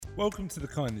Welcome to the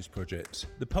Kindness Project,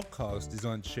 the podcast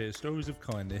designed to share stories of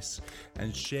kindness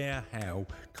and share how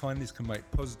kindness can make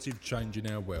positive change in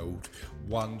our world,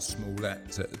 one small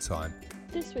act at a time.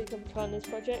 This week on the Kindness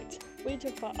Project, we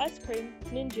talk about ice cream,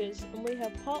 ninjas, and we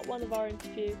have part one of our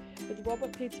interview with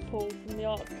Robert Peterpaul from the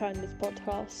Art of Kindness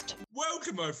podcast.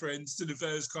 Welcome, my friends, to the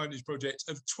first Kindness Project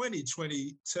of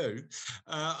 2022.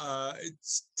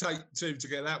 It's take two to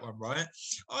get that one right.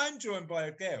 I'm joined by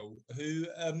a girl who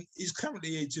is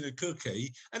currently eating a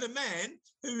cookie and a man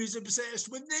who is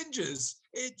obsessed with ninjas.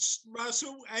 It's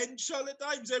Russell and Charlotte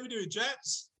Dames. How are we doing,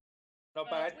 chaps? Not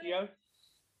bad, yo.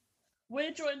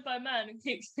 We're joined by a man who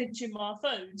keeps pinching my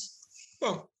food.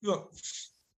 Well, look,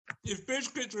 if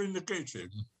biscuits are in the kitchen,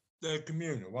 they're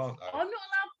communal, aren't they? I'm not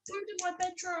allowed food in my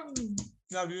bedroom.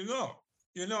 No, you're not.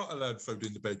 You're not allowed food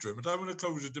in the bedroom. I don't want to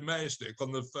call you a domestic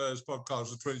on the first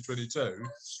podcast of 2022,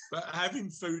 but having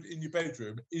food in your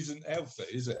bedroom isn't healthy,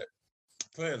 is it?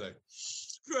 Clearly.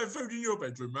 Do you have food in your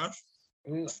bedroom, Russ?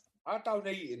 I don't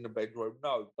eat in the bedroom,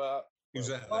 no, but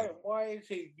Exactly. why is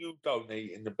it you don't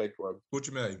eat in the bedroom? What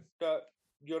do you mean? That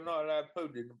you're not allowed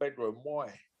food in the bedroom,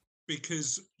 why?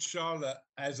 Because Charlotte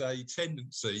has a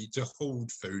tendency to hoard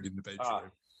food in the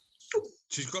bedroom.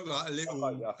 She's got like a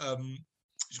little,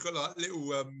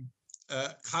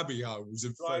 cubby holes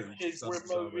of Like food. she's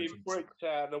removing bricks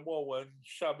out of the wall and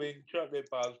shoving chocolate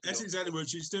bars. That's exactly what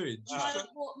she's doing.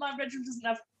 My bedroom doesn't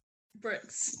have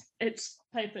bricks. It's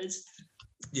papers.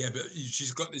 Yeah, but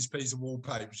she's got this piece of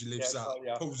wallpaper. She lifts up,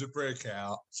 pulls a brick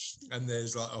out, and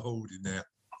there's like a hoard in there.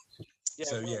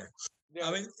 Yeah.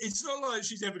 I mean, it's not like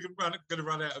she's ever going to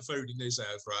run out of food in this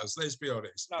house for us. Let's be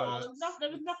honest. No, there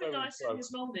was nothing nice in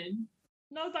this morning.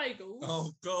 No bagels.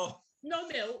 Oh God. No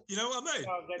milk. You know what I mean?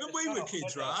 When we were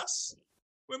kids, Russ.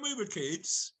 When we were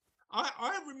kids,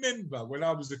 I remember when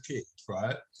I was a kid,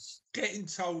 right, getting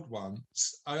told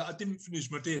once I didn't finish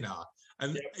my dinner.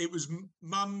 And it was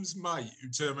Mum's mate who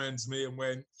turned around to me and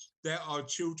went, "There are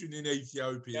children in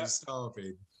Ethiopia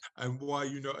starving, and why are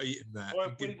you not eating that?" Well,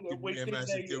 give me a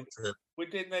massive guilt trip. We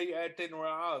didn't eat our dinner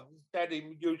at home.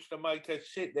 Daddy used to make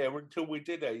us sit there until we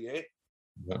did eat it.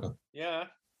 Yeah.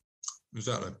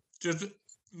 Exactly. Just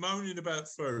moaning about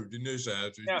food in this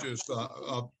house is just like,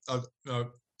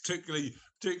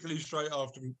 particularly straight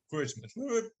after Christmas.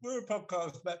 We're a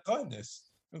podcast about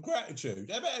kindness and gratitude.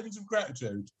 How about having some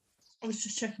gratitude? I was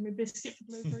just checking my biscuit for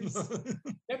blueberries.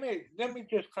 Let me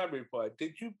just clarify.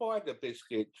 Did you buy the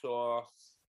biscuits or?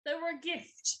 They were a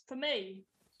gift for me.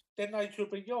 Then they should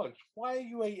be yours. Why are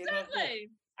you eating them?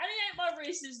 Exactly. I ate my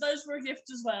Reese's. Those were a gift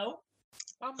as well.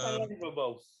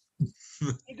 Unbelievable.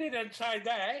 You didn't say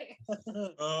that.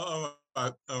 All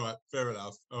right, fair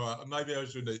enough. All right, maybe I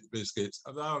should eat the biscuits.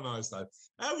 Oh, nice though.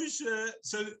 How was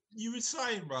so you were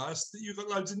saying, Russ, that you got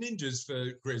loads of ninjas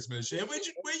for Christmas? Yeah, where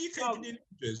are you keeping your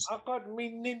ninjas? I got me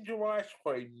ninja ice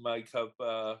cream makeup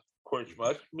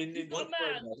Christmas. You've got a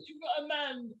man. You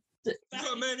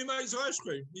got a man who makes ice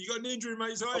cream. You got a ninja who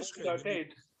makes ice cream. I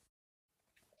did.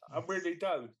 I really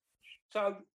do.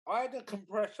 So I had a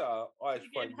compressor ice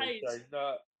cream machine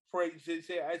that freezes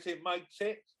it as it makes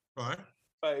it. Right.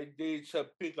 But it's a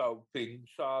big old thing,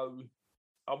 so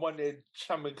I wanted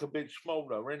something a bit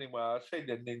smaller. Anyway, I see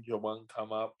the ninja one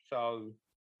come up, so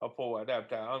I thought I'd have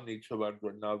that. Only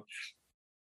 200 notes.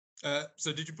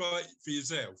 So did you buy it for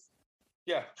yourself?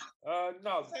 Yeah.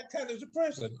 No. Does that count as a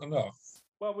present or not?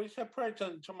 Well, it's a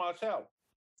present to myself.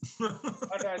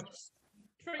 I'd had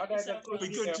Be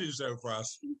good to yourself,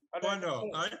 Russ. Why not?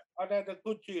 I'd had a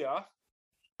good year.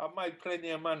 I made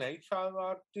plenty of money, so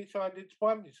I decided to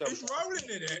buy myself. Who's rolling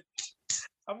in it?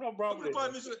 I'm not rolling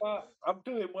in it, but I'm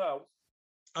doing well.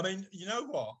 I mean, you know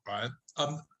what, right?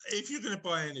 If you're going to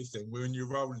buy anything when you're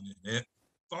rolling in it,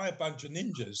 buy a bunch of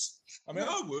ninjas. I mean,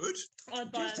 I would.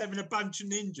 Just having a bunch of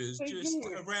ninjas just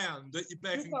around at your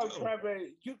beck and call.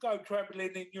 You go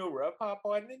travelling in Europe, I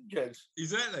buy ninjas.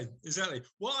 Exactly.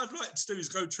 What I'd like to do is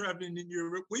go travelling in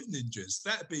Europe with ninjas.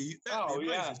 That'd be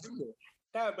amazing, wouldn't it?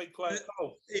 That'd be quite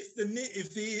cool.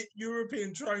 If the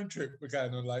European train trip we're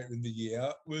going on later in the year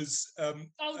was later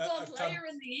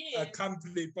in the year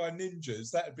accompanied by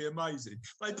ninjas, that'd be amazing.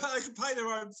 They can pay their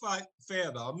own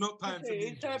fare though. I'm not paying for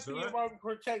ninjas. Is that for your own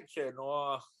protection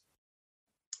or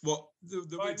what?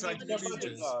 We're taking the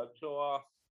ninjas.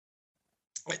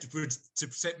 To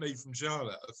protect me from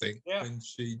Charlotte, I think. Yeah. When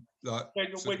she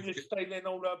when you're stealing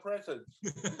all her presents.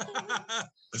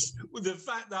 Well, the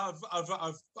fact that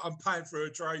I'm paying for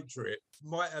a train trip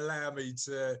might allow me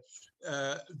to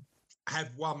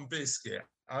have one biscuit.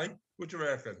 Eh? What do you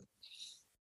reckon?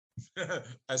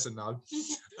 That's a no.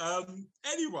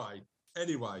 Anyway,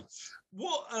 Anyway,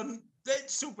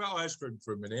 let's talk about ice cream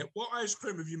for a minute. What ice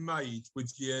cream have you made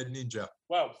with your Ninja?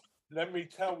 Well, let me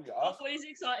tell you. Oh, he's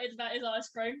excited about his ice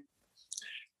cream.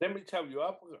 Let me tell you,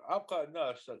 I've got a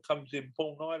nurse that comes in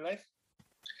fortnightly.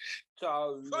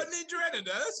 So. Got a Ninja and a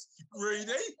nurse?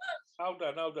 Really? Hold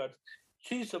on.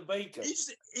 She's a vegan.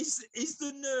 Is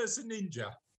the nurse a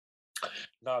ninja?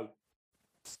 No.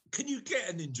 Can you get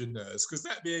a ninja nurse? Because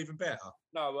that'd be even better.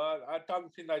 No, I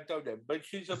don't think they do them, but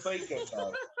she's a vegan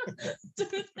nurse.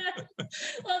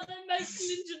 Well, they make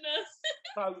ninja nurse.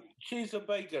 No, she's a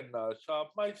vegan nurse, so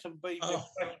I've made some vegan ice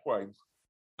cream.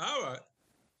 All right.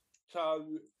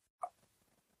 So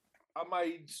I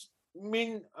made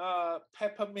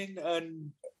peppermint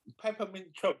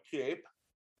chopped chip.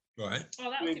 Right.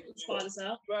 Oh, that would was fine as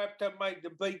hell. You have to make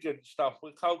the vegan stuff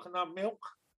with coconut milk.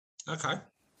 Okay.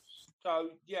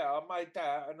 So yeah, I made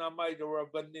that, and I made her a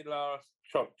vanilla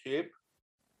chopped chip.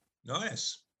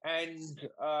 Nice. And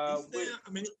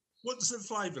what's the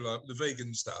flavour like with the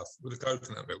vegan stuff with the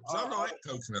coconut milk? 'Cause I like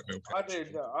coconut milk. I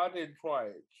didn't try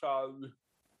it. So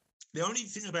the only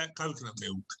thing about coconut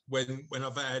milk when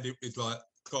I've had it with like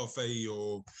coffee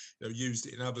or used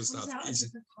it in other stuff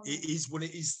is it is when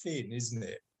it is thin, isn't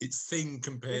it? It's thin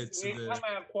compared to the. It came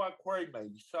out quite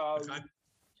creamy, so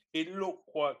it looked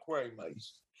quite creamy.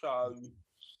 So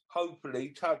hopefully,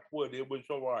 touch wood, it was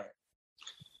all right.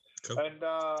 Cool. And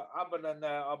other than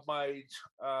that, I've made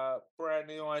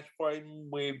brownie ice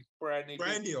cream with brownie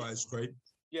ice cream.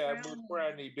 Yeah, with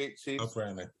brownie bits in. Oh,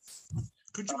 brownie.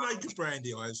 Could you make a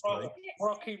brandy ice cream?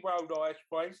 Rocky Road ice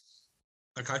cream.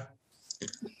 Okay.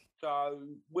 So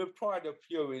we've tried a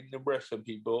few in the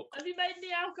recipe book. Have you made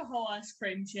any alcohol ice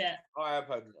creams yet? I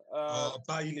haven't.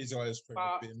 Bailey's ice cream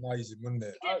would be amazing, wouldn't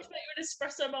it? You get to make an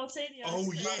espresso martini.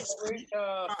 Oh yes.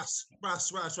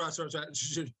 Russ.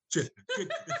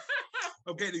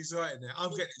 I'm getting excited now. I'm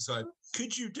getting excited.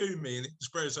 Could you do me an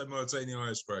espresso martini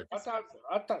ice cream? I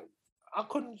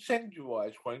couldn't send you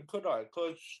ice cream, could I?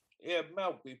 Because it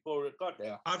melted before it got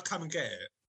there. I'd come and get it.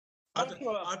 I'd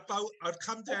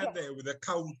come down there with a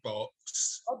cold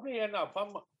box. Oddly enough,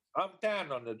 I'm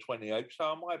down on the 28th, so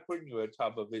I might bring you a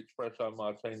tub of espresso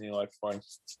martini ice cream.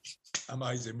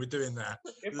 Amazing, we're doing that.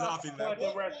 Loving that.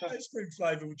 What ice cream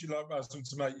flavour would you like Russell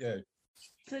to make you?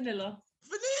 Vanilla.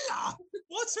 Vanilla?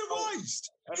 What's a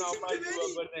waste? And I'll make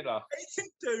you a vanilla. He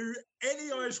can do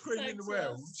any ice cream in the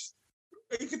world.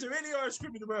 You can do any ice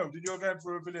cream in the world, and you're going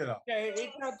for a vanilla. Yeah,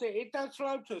 it does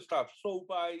loads of stuff.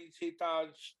 Sorbets, it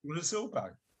does. You want a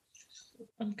sorbet?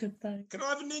 I'm good, thanks. Can I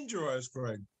have a ninja ice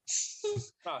cream? No.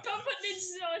 Can't put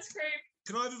ninjas in ice cream.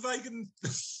 Can I have a vegan?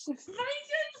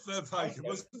 Vegan?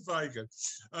 What's the vegan?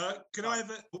 Can I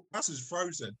have a... Russ is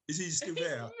frozen. Is he still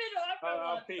there?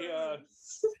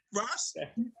 Russ?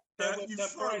 There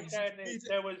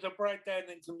was a breakdown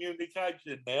in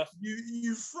communication there.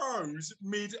 You froze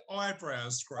mid-eyebrow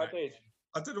scratch. I did.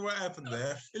 I don't know what happened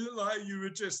there. It looked like you were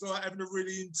just like having a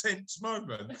really intense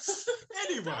moment.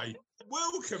 Anyway,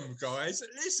 welcome, guys.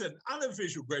 Listen,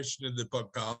 unofficial question of the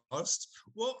podcast.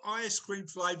 What ice cream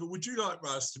flavour would you like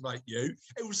Russ to make you?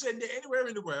 It will send it anywhere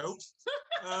in the world.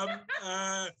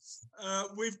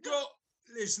 We've got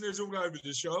listeners all over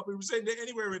the shop. We will send it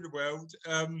anywhere in the world.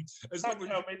 Don't tell me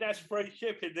that's free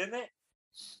shipping, isn't it?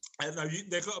 No,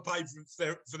 they've got to pay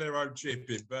for their own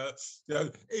shipping. But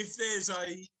if there's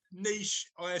a niche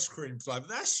ice cream flavour,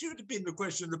 that should have been the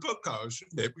question of the podcast,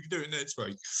 shouldn't it? We can do it next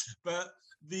week. But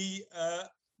the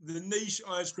niche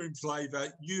ice cream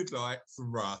flavour you'd like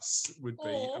from Russ would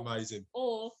be amazing.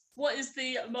 Or what is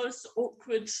the most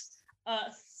awkward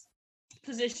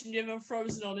position you've ever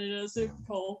frozen on in a Super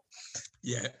Bowl?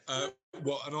 Yeah,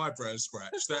 what, an eyebrow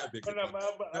scratch? That'd be good. I'm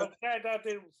glad I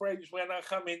didn't freeze when I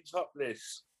come in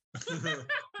topless.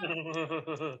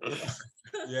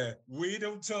 Yeah, we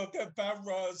don't talk about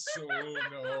Russ.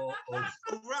 No.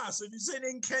 Russ, have you seen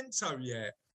Encanto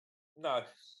yet? No.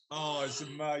 Oh, it's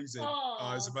amazing.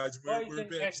 It's amazing. We're a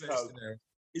bit obsessed now.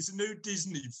 It's a new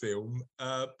Disney film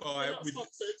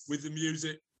with the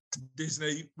music.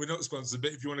 Disney, we're not sponsored,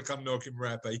 but if you want to come knocking, we're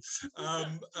happy.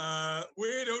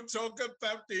 We don't talk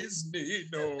about Disney,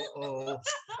 no,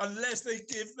 unless they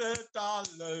give the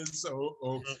dollars.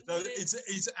 No, it's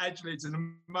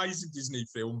an amazing Disney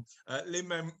film.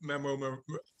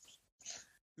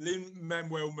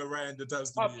 Lin-Manuel Miranda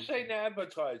does the music. I've seen it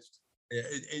advertised. Yeah,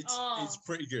 it's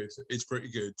pretty good. It's pretty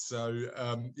good. So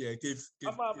give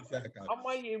that a go. I'm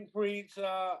waiting for his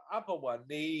other one,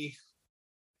 the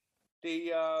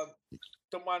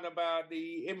one about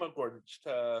the immigrants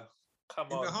to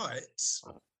come on. In the Heights?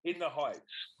 In the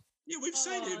Heights. Yeah, we've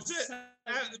seen it. It was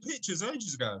out in the pictures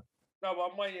ages ago. No,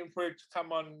 I'm waiting for it to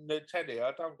come on the telly.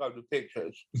 I don't go to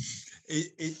pictures.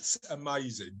 It's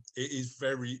amazing. It is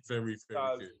very, very,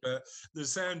 very good. But the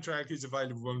soundtrack is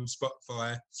available on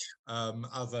Spotify.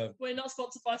 We're not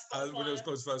sponsored by Spotify. We're not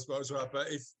sponsored by Spotify.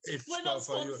 But if we're Spotify, not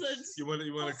sponsored, you want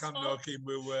to come knocking,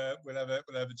 we'll have a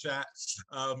chat.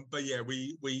 But yeah,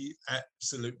 we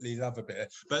absolutely love a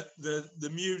bit. But the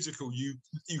musical, you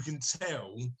can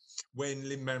tell when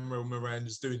Lin-Manuel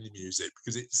Miranda's doing the music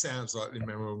because it sounds like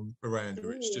Lin-Manuel Miranda.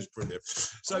 It's just brilliant.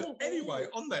 So anyway,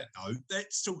 on that note,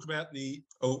 let's talk about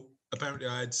apparently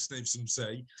I had to sniff some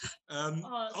sea. On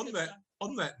that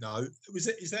note,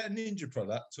 is that a Ninja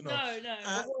product or not?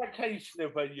 No. What a case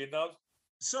sniffer, you know.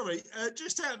 Sorry,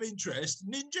 just out of interest,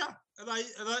 Ninja, are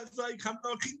they come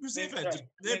knocking?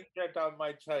 Ninja don't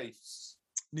make taste.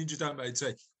 Ninja don't make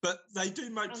tea, but they do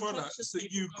make products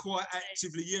that you quite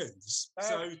actively use.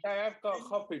 They have got a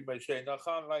coffee machine. I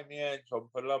can't lay my hands on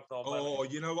for love nor money. Oh,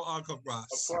 you know what I got,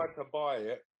 Russ? I've tried to buy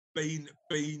it.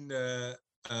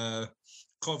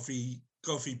 Coffee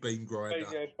bean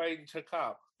grinder. Bean to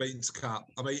cup. Bean to cup.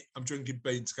 I mean, I'm drinking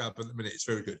bean to cup at the minute. It's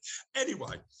very good.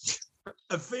 Anyway,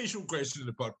 official question of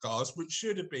the podcast, which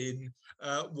should have been,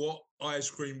 what ice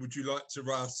cream would you like to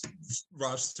Russ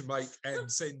to make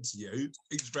and send to you?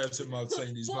 Espresso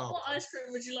martinis. What ice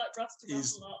cream would you like Russ to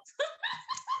rustle up?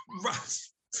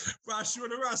 Russ, you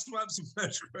want to rustle up some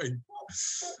ice cream?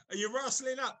 Are you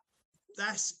rustling up?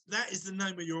 That is the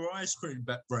name of your ice cream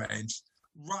brand.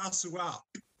 Rustle up.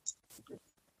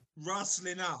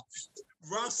 Rustling up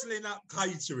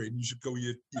catering. You should call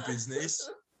your business.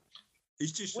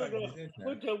 He's just shaking his head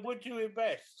now. Would you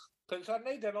invest? Because I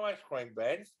need an ice cream,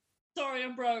 Ben. Sorry,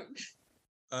 I'm broke.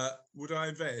 Would I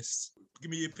invest?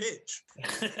 Give me your pitch.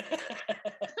 Do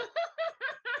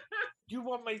you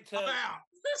want me to?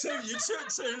 You took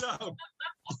too long.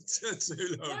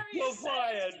 You're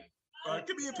fired. Right,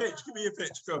 give me a pitch.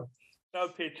 Go on. No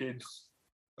pitching.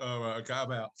 All right, okay,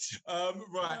 I'm out.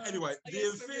 Right, anyway,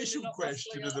 the official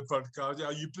question of the podcast. Yeah,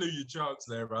 you blew your chance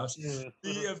there, Russ. Yeah.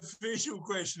 The official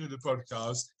question of the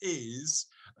podcast is,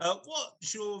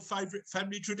 what's your favourite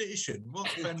family tradition? What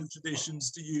family traditions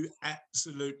do you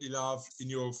absolutely love in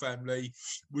your family?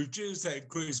 We've just had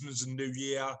Christmas and New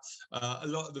Year. A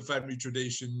lot of the family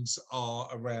traditions are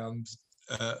around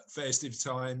festive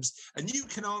times, and you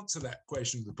can answer that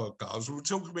question of the podcast. We'll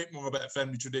talk a bit more about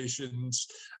family traditions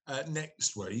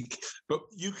next week, but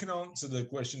you can answer the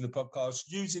question of the podcast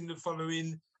using the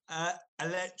following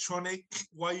electronic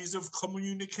ways of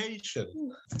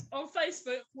communication. On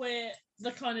Facebook, we're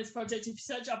The Kindness Project. If you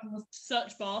search up in the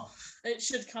search bar, it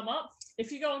should come up.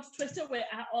 If you go onto Twitter, we're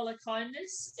at Ola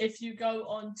Kindness. If you go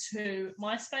onto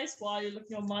MySpace, while you're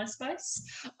looking on MySpace,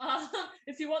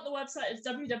 if you want the website, it's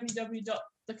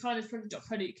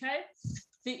www.thekindnessproject.co.uk.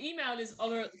 The email is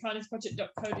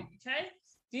ola@thekindnessproject.co.uk.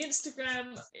 The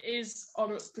Instagram is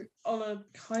Ola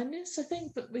Kindness, I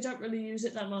think, but we don't really use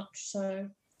it that much, so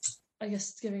I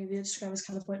guess giving the Instagram is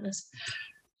kind of pointless.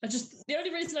 The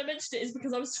only reason I mentioned it is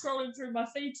because I was scrolling through my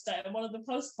feed today and one of the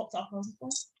posts popped up and I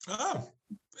was like, oh,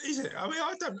 is it? I mean,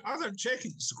 I don't check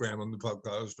Instagram on the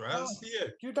podcast, right?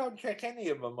 You don't check any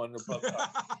of them on the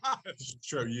podcast.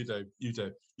 True, you do.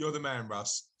 You're the man,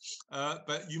 Russ.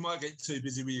 But you might get too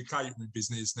busy with your catering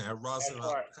business now. Rustle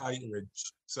up catering.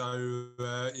 So,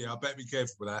 I better be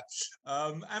careful with that.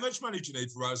 How much money do you need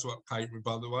for Rustle up catering,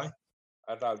 by the way?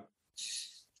 I don't.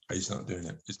 He's not doing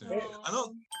it. He's doing it.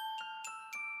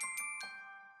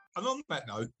 And on that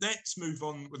note, let's move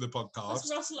on with the podcast. Let's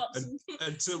rustle up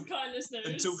some kindness news.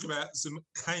 And talk about some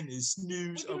kindness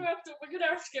news. We're going to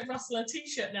have to get Russell a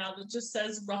t-shirt now that just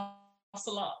says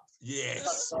Rustle Up.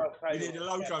 Yes. We need a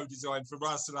logo design for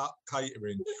Rustle Up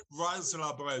Catering. Rustle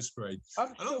Up ice cream.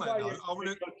 I'm still waiting for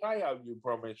the potato you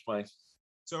promised me.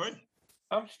 Sorry?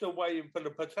 I'm still waiting for the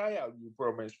potato you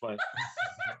promised me.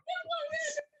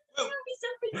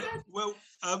 Well,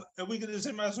 are we going to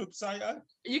send us a potato?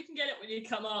 You can get it when you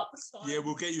come up. Yeah,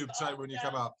 we'll get you a potato when you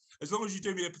come up. As long as you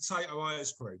do me a potato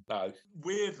ice cream. No.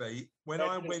 Weirdly, when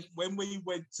we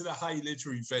went to the Hay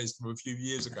Literary Festival a few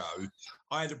years ago,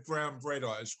 I had a brown bread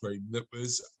ice cream that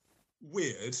was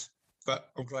weird, but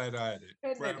I'm glad I had it.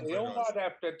 All I'd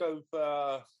have to do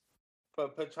for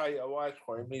potato ice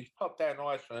cream is pop down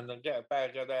Iceland and get a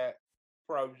bag of that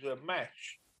frozen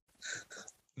mash.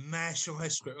 Mash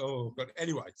ice cream. Oh, God.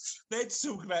 Anyway, let's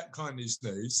talk about kindness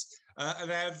news.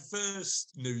 And our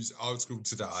first news article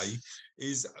today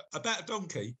is about a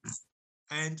donkey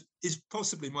and is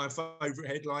possibly my favourite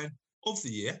headline of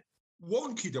the year.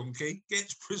 Wonky Donkey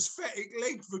gets prosthetic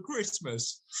leg for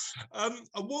Christmas. A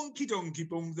Wonky Donkey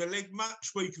born with a leg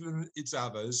much weaker than its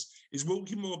others is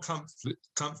walking more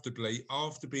comfortably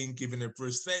after being given a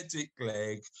prosthetic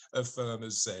leg, a firm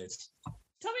has said.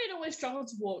 Tommy had always struggled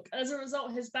to walk. As a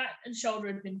result, his back and shoulder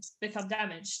had become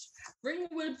damaged.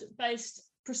 Ringwood-based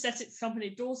prosthetics company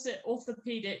Dorset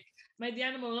Orthopedic made the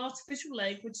animal an artificial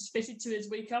leg, which is fitted to his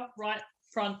weaker right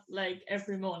front leg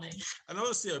every morning. An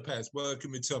osteopath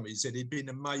working with Tommy said he'd been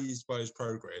amazed by his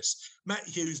progress. Matt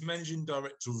Hughes, managing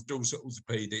director of Dorset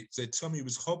Orthopedic, said Tommy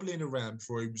was hobbling around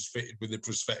before he was fitted with a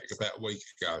prosthetic about a week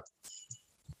ago.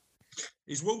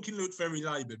 His walking looked very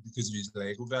laboured because of his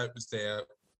leg, although it was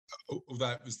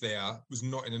was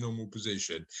not in a normal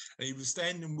position. And he was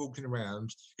standing and walking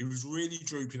around. He was really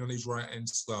drooping on his right-hand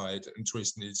side and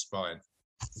twisting his spine.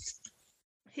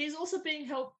 He's also being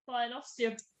helped by an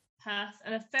osteopath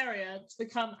and a farrier to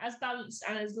become as balanced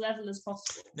and as level as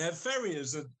possible. Now,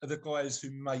 farriers are the guys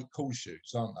who make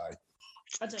horseshoes, aren't they?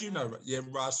 Do you know? Yeah,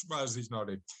 Russ is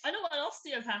nodding. I know what an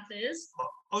osteopath is.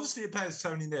 Osteopath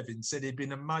Tony Nevin said he'd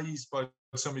been amazed by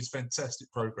Tommy's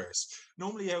fantastic progress.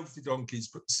 Normally, healthy donkeys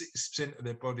put 60% of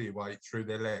their body weight through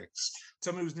their legs.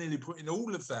 Tommy was nearly putting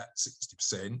all of that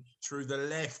 60% through the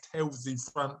left healthy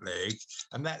front leg,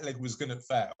 and that leg was going to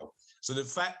fail. So the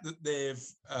fact that they've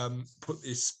put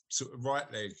this sort of right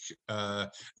leg,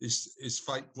 this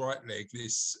fake right leg,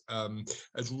 has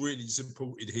really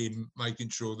supported him making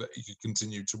sure that he could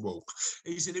continue to walk.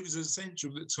 He said it was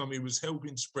essential that Tommy was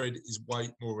helping spread his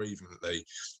weight more evenly.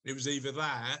 It was either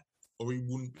that or he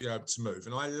wouldn't be able to move.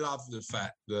 And I love the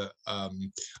fact that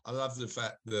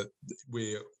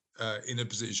we're in a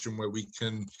position where we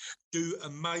can do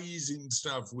amazing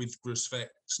stuff with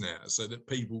prosthetics now, so that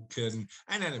people can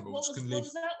and animals can live.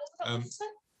 What was that?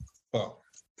 What?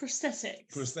 Prosthetics.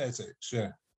 Prosthetics,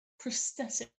 yeah.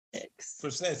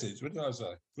 Prosthetics. What did I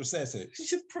say? Prosthetics. You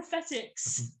should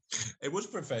prophetics. It was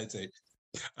prophetic.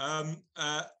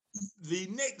 The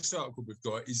next article we've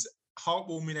got is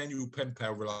heartwarming annual pen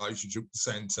pal relationship with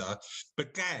Santa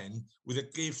began with a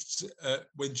gift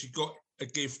when she got a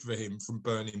gift for him from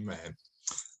Burning Man.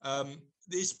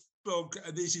 This blog,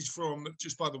 this is from,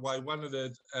 just by the way, one of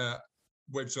the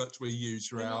websites we use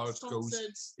for our articles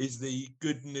is the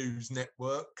Good News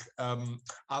Network.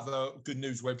 Other Good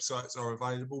News websites are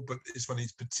available, but this one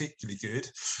is particularly good.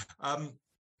 And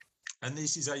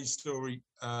this is a story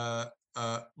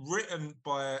written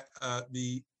by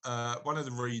one of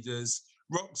the readers,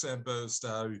 Roxanne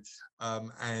Burstow,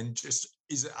 and just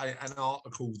is an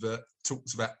article that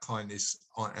talks about kindness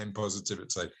and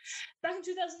positivity. Back in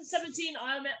 2017,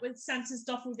 I met with Santa's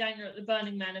doppelganger at the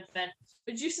Burning Man event,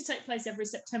 which used to take place every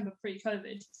September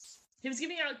pre-COVID. He was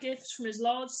giving out gifts from his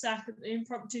large sack at the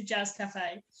impromptu jazz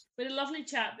cafe. We had a lovely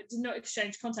chat, but did not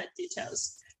exchange contact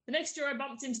details. The next year, I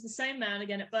bumped into the same man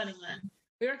again at Burning Man.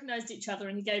 We recognised each other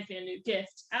and he gave me a new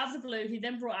gift. Out of the blue, he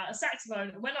then brought out a saxophone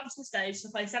and went up to the stage to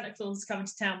play Santa Claus is Coming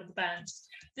to Town with the band.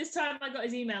 This time I got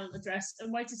his email address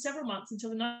and waited several months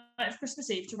until the night of Christmas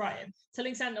Eve to write him,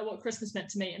 telling Santa what Christmas meant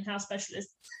to me and how special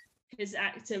his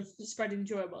act of spreading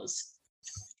joy was.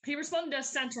 He responded as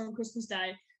Santa on Christmas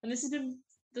Day, and this has been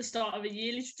the start of a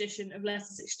yearly tradition of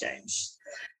letters exchanged.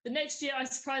 The next year, I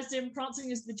surprised him prancing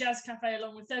into the jazz cafe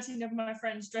along with 13 of my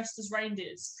friends dressed as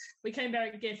reindeers. We came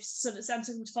bearing gifts so that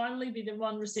Santa would finally be the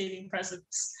one receiving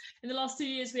presents. In the last 2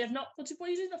 years, we have not... What are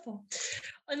you doing that for?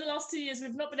 In the last 2 years,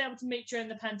 we've not been able to meet during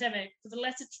the pandemic, but the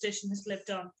letter tradition has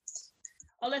lived on.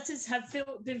 Our letters have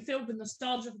been filled with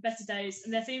nostalgia for better days,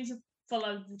 and their themes have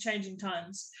followed the changing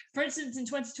times. For instance, in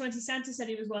 2020, Santa said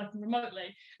he was working remotely,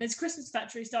 and his Christmas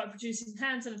factory started producing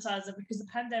hand sanitizer because the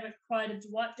pandemic required him to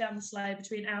wipe down the sleigh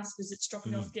between house visits,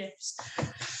 dropping off gifts.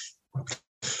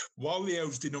 While the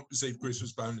elves did not receive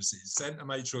Christmas bonuses, Santa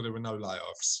made sure there were no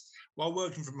layoffs. While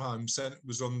working from home, Santa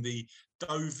was on the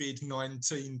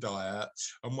COVID-19 diet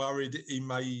and worried he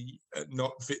may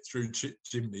not fit through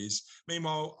chimneys.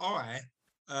 Meanwhile, I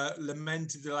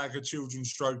lamented the lack of children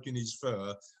stroking his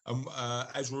fur,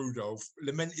 as Rudolph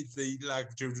lamented the lack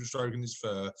of children stroking his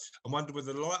fur, and wondered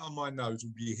whether the light on my nose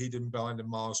would be hidden behind a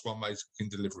mask while making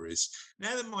deliveries.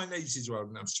 Now that my nieces are old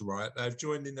enough to write, they've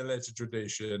joined in the letter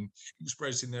tradition,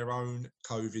 expressing their own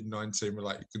COVID-19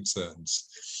 related concerns.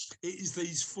 It is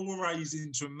these forays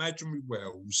into imaginary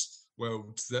worlds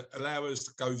that allow us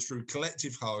to go through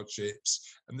collective hardships,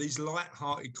 and these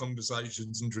light-hearted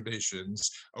conversations and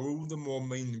traditions are all the more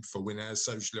meaningful in our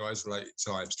socially isolated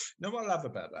times. You know what I love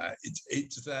about that?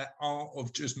 It's that art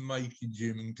of just making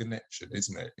human connection,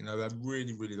 isn't it? You know, I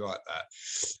really, really like that.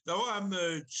 Though I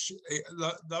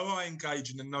engage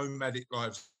in a nomadic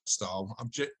lifestyle,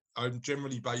 I'm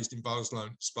generally based in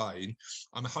Barcelona, Spain.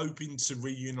 I'm hoping to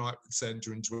reunite with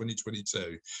Sandra in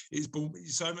 2022. It's brought me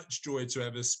so much joy to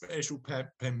have a special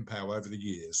pen pal over the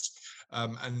years.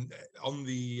 And on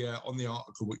the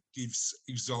article, it gives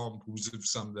examples of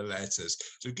some of the letters.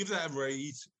 So give that a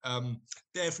read.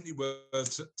 Definitely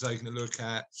worth taking a look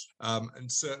at.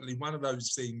 And certainly one of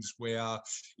those things where,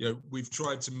 we've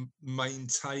tried to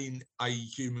maintain a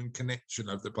human connection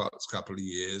over the past couple of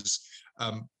years,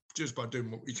 just by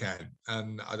doing what we can.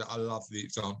 And I love the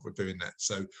example of doing that.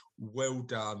 So well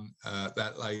done,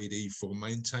 that lady, for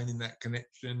maintaining that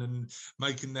connection and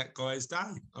making that guy's day.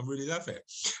 I really love it.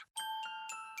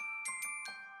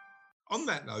 On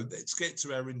that note, let's get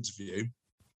to our interview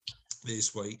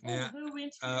this week. Now, who are we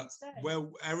interviewing today?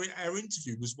 Well, our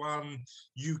interview was one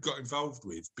you got involved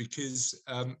with because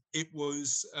it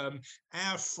was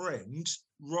our friend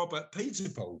Robert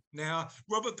Peterpaul. Now,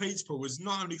 Robert Peterpaul has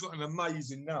not only got an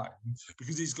amazing name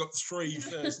because he's got 3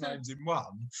 first names in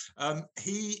one.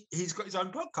 He's got his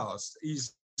own podcast.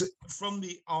 He's from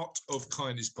the Art of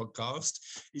Kindness podcast.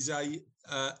 He's a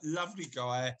lovely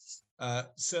guy.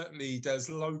 Certainly does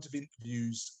loads of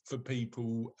interviews for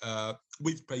people,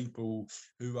 with people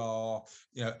who are,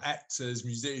 actors,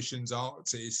 musicians,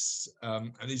 artists,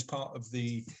 and he's part of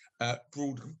the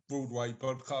Broadway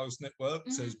podcast network.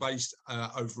 Mm-hmm. So he's based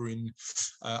over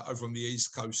on the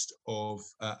East Coast of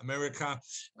America.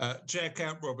 Check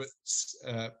out Robert's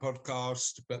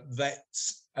podcast, but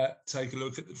let's take a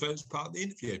look at the first part of the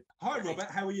interview. Hi, Robert.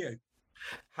 How are you?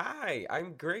 Hi,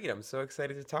 I'm great. I'm so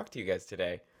excited to talk to you guys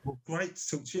today. Well, great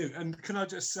to talk to you. And can I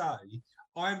just say,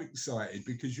 I'm excited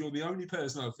because you're the only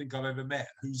person I think I've ever met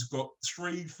who's got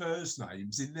 3 first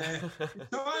names in their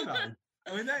surname.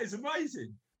 I mean, that is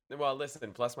amazing. Well,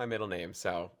 listen, plus my middle name,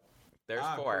 so there's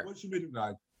 4. What's your middle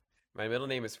name? My middle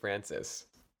name is Francis.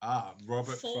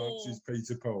 Robert Francis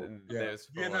Peterpaul. Yeah. There's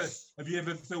 4. Have you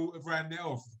ever thought of rounding it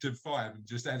off to 5 and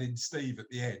just adding Steve at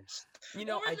the end?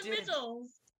 I did. Middle?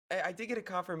 I did get a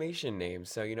confirmation name,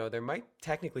 so, there might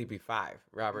technically be 5.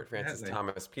 Robert Francis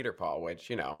Thomas Peterpaul, which,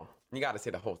 you got to say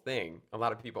the whole thing. A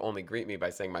lot of people only greet me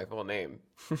by saying my full name.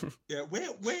 Yeah, where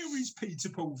is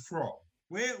Peterpaul from?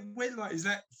 Where is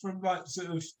that from, sort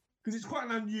of, because it's quite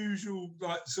an unusual,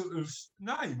 sort of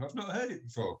name. I've not heard it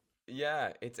before.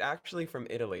 Yeah, it's actually from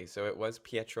Italy. So it was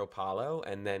Pietropalo,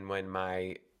 and then when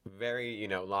my very,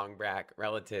 long back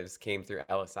relatives came through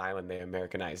Ellis Island, they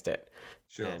Americanized it.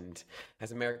 Sure. And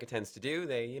as America tends to do,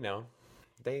 they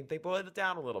they boiled it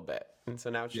down a little bit, and so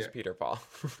now it's just Peterpaul.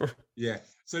 Yeah.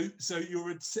 So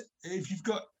if you've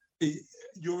got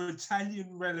your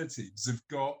Italian relatives have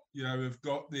got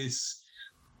this,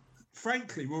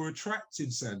 frankly, more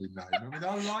attractive sounding name. I mean,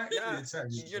 I like the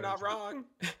Italian. You're not wrong.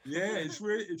 Yeah, it's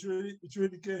really good. It's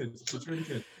really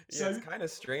good. So it's kind of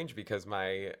strange because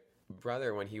my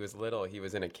brother, when he was little, he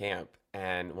was in a camp,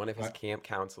 and one of his camp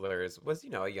counselors was,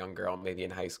 a young girl, maybe in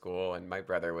high school, and my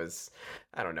brother was,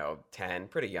 I don't know, 10,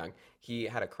 pretty young. He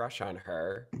had a crush on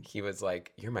her. He was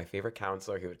like, "You're my favorite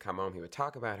counselor." He would come home, he would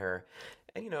talk about her,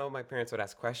 and my parents would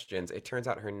ask questions. It turns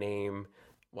out her name,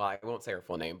 well, I won't say her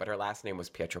full name, but her last name was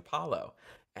Pietropalo.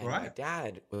 And my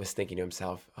dad was thinking to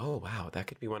himself, "Oh, wow, that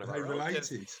could be one of our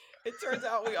relatives." Related. It turns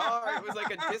out we are. It was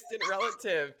like a distant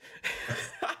relative.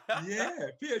 Yeah,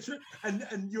 Pietro.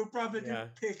 And your brother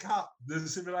didn't pick up the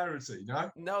similarity, no?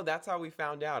 No, that's how we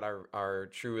found out. Our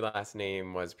true last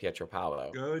name was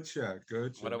Pietropalo. Gotcha.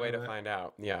 What a way to find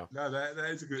out. Yeah. No, that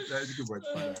is a good way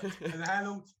to find out. And how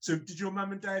long? So did your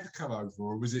mum and dad come over,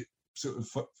 or was it sort of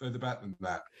further back than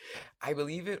that? I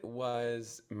believe it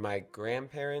was my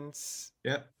grandparents.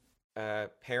 Yep.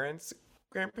 Grandparents.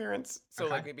 So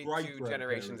maybe 2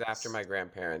 generations after my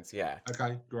grandparents. Yeah.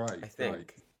 Okay, great. I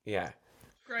think. Yeah.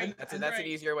 Great. That's an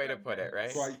easier way to put it,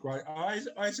 right? Great.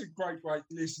 I said great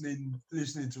listening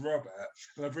to Robert,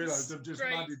 and I've realised I've just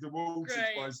muddied the waters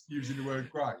by using the word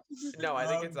great. No, I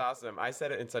think it's awesome. I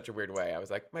said it in such a weird way. I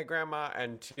was like, my grandma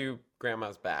and 2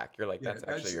 grandmas back. You're like, that's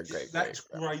actually your great. That's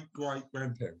great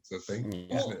grandparents, I think,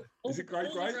 isn't it? Is it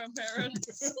great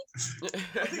grandparents?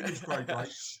 I think it's great.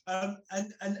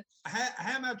 And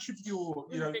how much of your,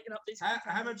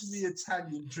 how much of the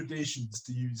Italian traditions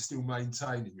do you still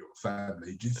maintain in your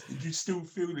family? Do you still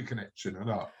feel the connection or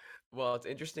not? Well, it's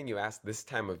interesting you ask this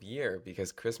time of year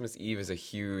because Christmas Eve is a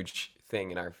huge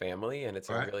thing in our family, and it's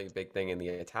a really big thing in the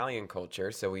Italian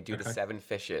culture. So we do the 7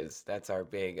 fishes. That's our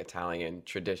big Italian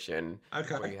tradition.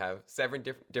 Where you have 7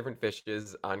 different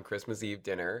fishes on Christmas Eve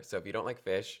dinner. So if you don't like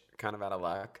fish, you're kind of out of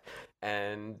luck.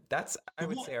 And that's, I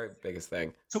would say, our biggest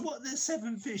thing. So what are the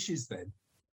 7 fishes then?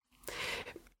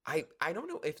 I don't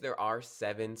know if there are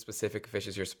 7 specific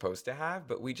fishes you're supposed to have,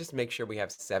 but we just make sure we have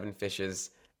 7 fishes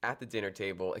at the dinner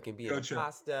table. It can be in a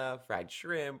pasta, fried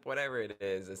shrimp, whatever it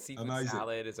is. A seafood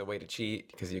salad is a way to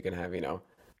cheat because you can have,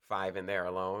 5 in there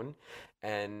alone.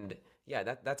 And yeah,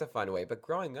 that's a fun way. But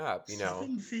growing up,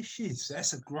 7 fishes,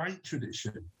 that's a great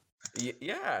tradition.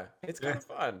 Yeah, it's kind of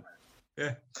fun.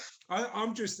 Yeah.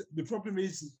 The problem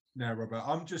is now, Robert,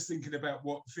 I'm just thinking about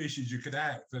what fishes you could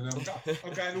have. And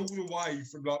I'm going all the way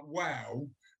from like wow,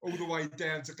 all the way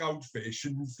down to goldfish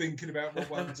and thinking about what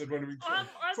ones I'd want to include.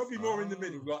 Probably more in the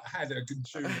middle, like haddock and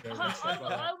tuna.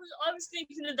 I was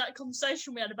thinking of that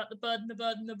conversation we had about the bird and the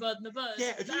bird and the bird and the bird.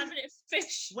 Yeah, having it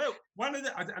fish. Well,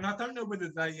 and I don't know whether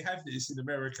they have this in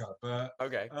America, but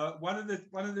okay. One of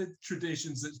the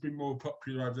traditions that's been more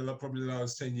popular over probably the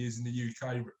last 10 years in the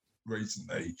UK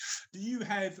recently. Do you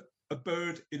have a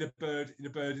bird in a bird in a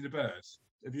bird in a bird?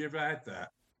 Have you ever had that?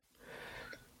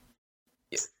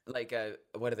 Like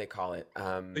what do they call it?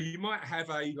 You might have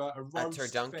a roast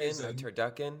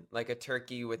turducken, like a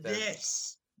turkey with a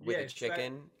a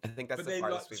chicken. I think that's the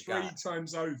farthest we've got. 3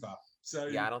 times over. So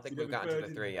yeah, I don't think we've gotten to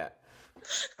the 3 yet.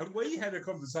 And we had a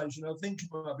conversation. I think it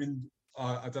might have been.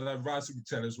 I don't know. Russell could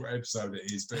tell us what episode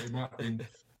it is, but it might have been.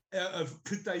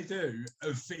 Could they do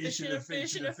a fish and a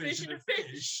fish and a fish and a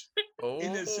fish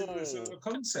in a similar sort of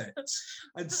concept?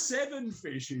 And 7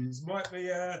 fishes might be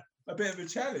a bit of a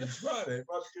challenge, right?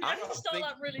 I can start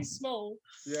like really small.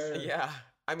 Yeah.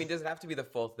 I mean, does it have to be the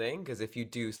full thing? Because if you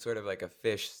do sort of like a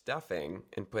fish stuffing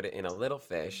and put it in a little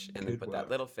fish and then put that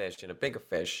little fish in a bigger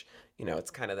fish,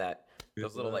 it's kind of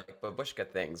those little like babushka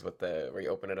things where you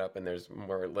open it up and there's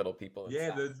more little people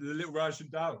inside. The little Russian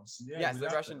dolls. Yes, the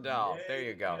Russian doll. There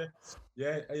you go.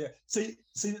 Yeah. See,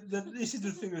 this is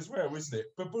the thing as well, isn't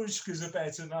it? Babushka's a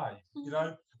better name,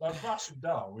 Like Russian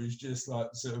doll is just like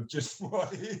sort of just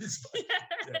what it is.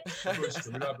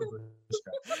 Babushka, we love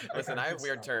babushka. Listen, I have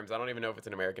weird terms. I don't even know if it's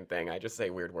an American thing. I just say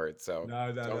weird words, so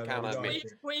don't count on me.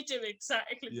 We do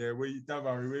exactly. Yeah, don't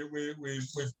worry.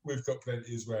 We've got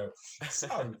plenty as well.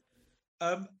 So,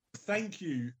 thank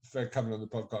you for coming on the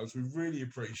podcast. We really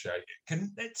appreciate it.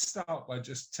 Let's start by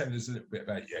just telling us a little bit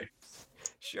about you.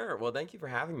 Sure. Well, thank you for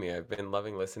having me. I've been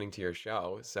loving listening to your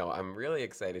show, so I'm really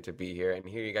excited to be here and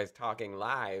hear you guys talking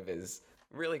live is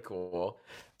really cool.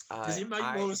 Does it make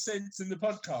more sense in the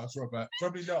podcast, Robert?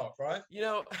 Probably not, right?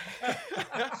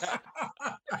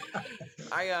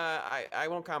 I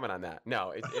won't comment on that.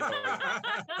 No,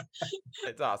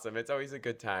 it's awesome. It's always a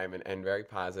good time and very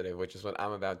positive, which is what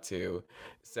I'm about too.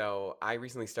 So I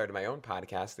recently started my own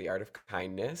podcast, The Art of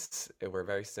Kindness. We're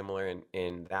very similar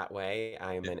in that way.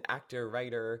 I'm an actor,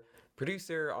 writer,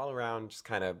 producer, all around just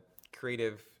kind of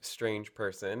creative, strange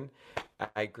person.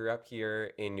 I grew up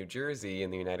here in New Jersey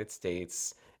in the United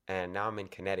States. And now I'm in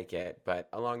Connecticut, but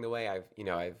along the way, I've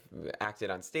acted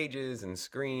on stages and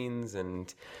screens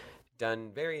and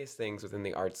done various things within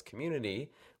the arts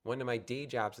community. One of my day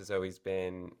jobs has always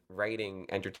been writing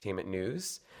entertainment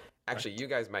news. Actually, you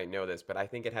guys might know this, but I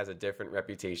think it has a different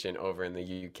reputation over in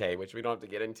the UK, which we don't have to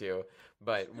get into.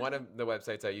 But one of the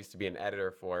websites I used to be an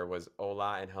editor for was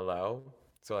Hola and Hello.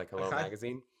 So like Hello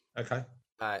Magazine. Okay.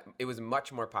 It was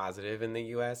much more positive in the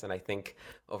US, and I think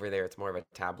over there it's more of a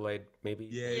tabloid, maybe.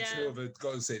 Yeah, it's more of a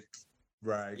gossip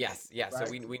rag. Yes. So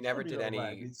we never did any.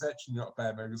 It's actually not a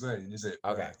bad magazine, is it?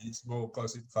 Okay. It's more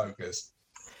gossip focused.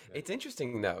 It's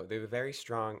interesting though. They have a very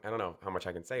strong. I don't know how much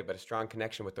I can say, but a strong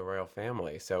connection with the royal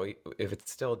family. So if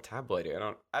it's still tabloidy,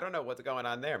 I don't know what's going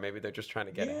on there. Maybe they're just trying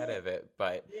to get ahead of it.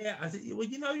 But I think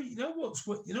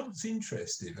what's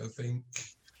interesting. I think.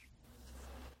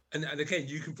 And again,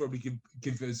 you can probably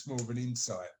give us more of an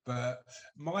insight, but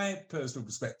my personal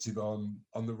perspective on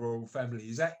the royal family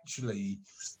is actually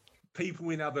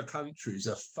people in other countries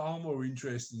are far more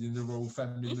interested in the royal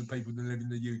family than people that live in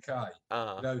the UK.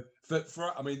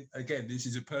 I mean, again, this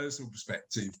is a personal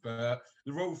perspective, but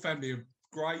the royal family are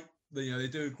great. They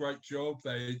do a great job.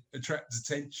 They attract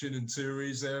attention and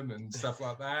tourism and stuff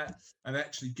like that. And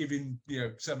actually giving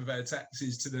some of our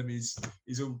taxes to them is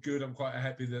all good. I'm quite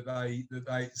happy that they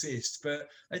exist, but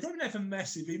they don't have a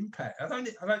massive impact. I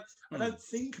don't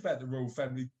think about the royal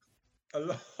family a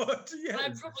lot. Yeah. I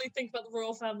probably think about the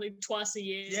royal family twice a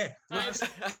year. Yeah.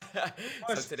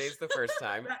 So today's the first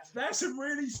time. That's a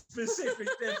really specific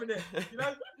definition.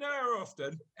 How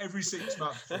often? Every 6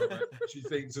 months, she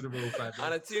thinks of the royal family.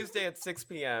 On a Tuesday at 6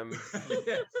 p.m.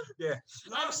 Yeah.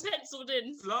 I'm penciled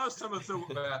in. Last time I thought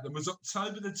about them was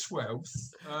October the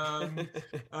 12th.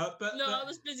 I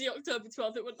was busy October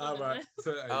 12th. It wouldn't have been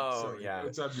there. Sorry. Yeah.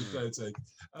 October 13th.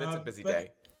 That's a busy day.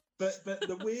 But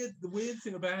the weird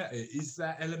thing about it is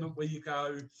that element where you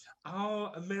go,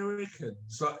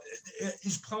 Americans, like,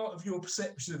 is part of your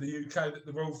perception of the UK that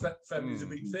the royal family is a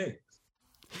big thing?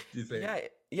 Do you think? Yeah,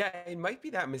 Yeah, it might be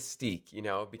that mystique,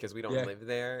 because we don't live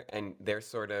there, and they're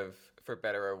sort of, for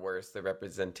better or worse, the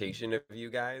representation of you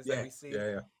guys that we see.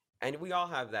 Yeah. And we all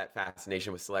have that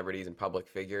fascination with celebrities and public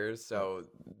figures. So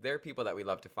they're people that we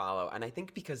love to follow. And I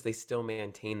think because they still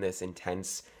maintain this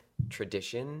intense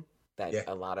tradition that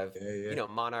a lot of,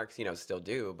 monarchs, still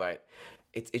do. But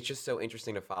it's just so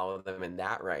interesting to follow them in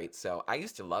that right. So I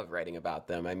used to love writing about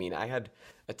them. I mean, I had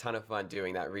a ton of fun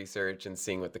doing that research and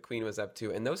seeing what the Queen was up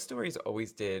to. And those stories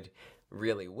always did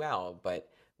really well. But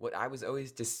what I was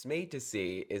always dismayed to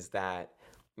see is that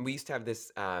we used to have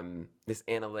this this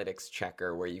analytics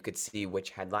checker where you could see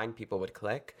which headline people would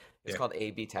click. It's called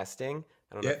A/B testing.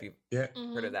 I don't know if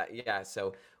you've heard of that. Yeah,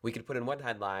 so we could put in one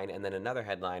headline and then another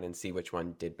headline and see which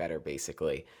one did better,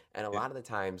 basically. And a lot of the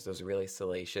times, those really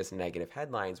salacious negative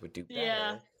headlines would do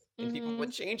better, and people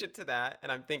would change it to that.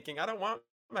 And I'm thinking, I don't want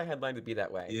my headline to be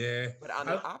that way. Yeah. But on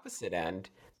the opposite end,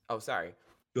 sorry.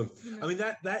 Good. I mean,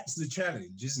 that's the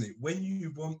challenge, isn't it? When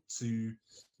you want to,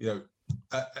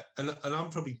 and I'm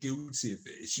probably guilty of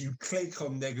this, you click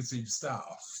on negative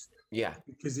stuff. Yeah.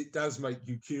 Because it does make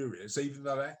you curious, even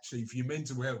though actually for your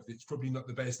mental health, it's probably not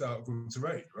the best article to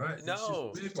read, right?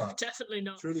 No, definitely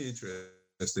not. It's really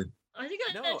interesting. I think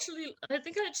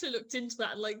I actually looked into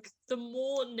that. Like, the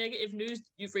more negative news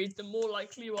you read, the more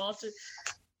likely you are to,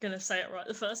 gonna say it right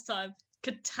the first time,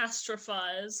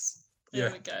 catastrophize. There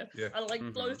we go. Yeah.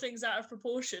 And blow things out of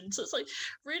proportion. So it's like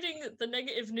reading the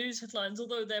negative news headlines,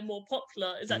 although they're more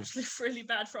popular, is actually really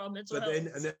bad for our mental health.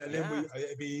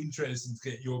 It'd be interesting to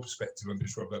get your perspective on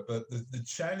this, Robert. But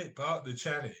part of the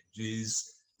challenge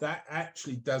is that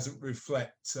actually doesn't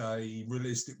reflect a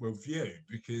realistic worldview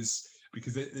because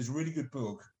there's a really good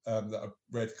book that I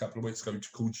read a couple of weeks ago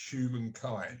called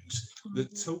Humankind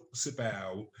that talks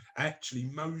about actually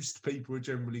most people are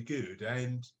generally good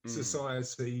and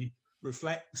society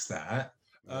reflects that,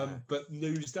 but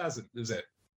news doesn't, does it?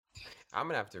 I'm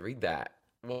gonna have to read that.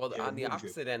 Well, on the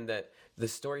opposite end, that the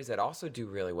stories that also do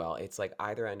really well, it's like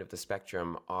either end of the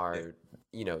spectrum are,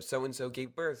 so and so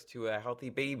gave birth to a healthy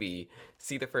baby.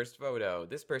 See the first photo.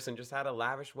 This person just had a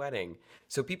lavish wedding.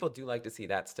 So people do like to see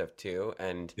that stuff too,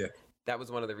 and that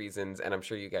was one of the reasons. And I'm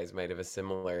sure you guys might have a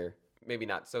similar, maybe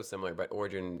not so similar, but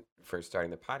origin for starting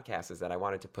the podcast is that I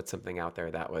wanted to put something out there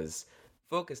that was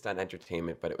focused on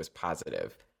entertainment, but it was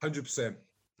positive. 100%.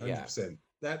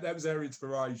 That was our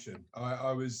inspiration.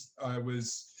 I was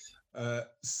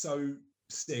so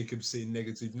sick of seeing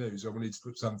negative news. I wanted to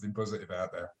put something positive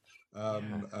out there.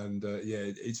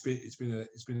 It's been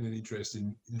an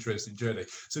interesting journey.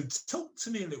 So talk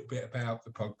to me a little bit about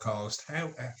the podcast.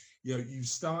 How you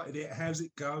started it. How's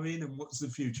it going, and what's the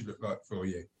future look like for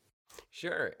you?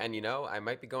 Sure. And, I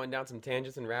might be going down some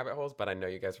tangents and rabbit holes, but I know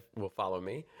you guys will follow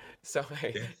me. So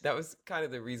that was kind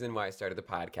of the reason why I started the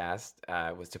podcast,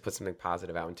 was to put something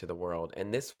positive out into the world.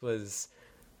 And this was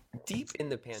deep in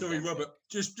the pandemic. Sorry, Robert,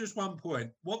 just one point.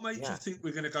 What made you think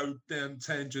we're going to go down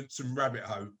tangents and rabbit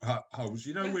holes?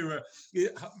 We were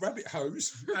rabbit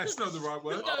hose. That's not the right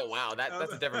word. Oh, wow.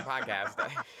 That's a different podcast.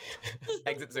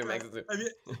 Exit Zoom. I mean,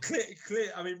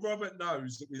 clear. I mean, Robert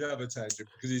knows that we have a tangent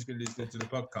because he's been listening to the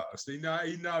podcast. He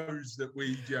knows that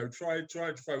we try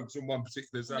to focus on one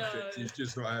particular subject. It's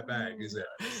just not our bag, is it?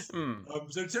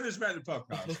 So tell us about the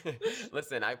podcast.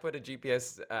 Listen, I put a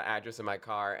GPS address in my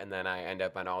car, and then I end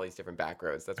up on all these different back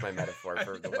roads. That's my metaphor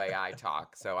for the way I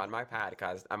talk. So on my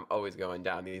podcast, I'm always going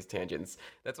down these tangents.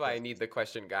 That's why I need the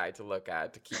question guide to look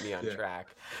at to keep me on track.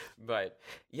 But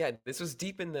this was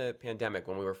deep in the pandemic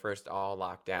when we were first all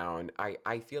locked down.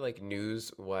 I feel like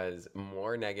news was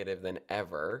more negative than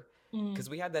ever because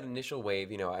we had that initial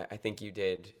wave. I think you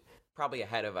did probably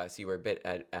ahead of us. You were a bit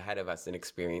ahead of us in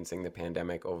experiencing the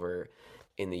pandemic over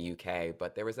in the UK,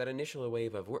 but there was that initial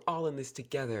wave of we're all in this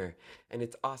together and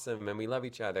it's awesome and we love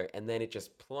each other, and then it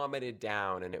just plummeted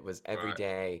down and it was every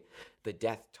day the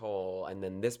death toll, and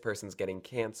then this person's getting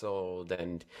canceled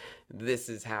and this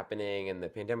is happening and the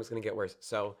pandemic's going to get worse.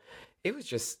 So it was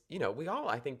just, we all,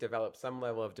 I think, developed some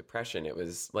level of depression. It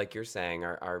was like you're saying,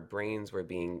 our brains were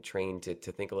being trained to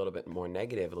think a little bit more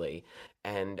negatively,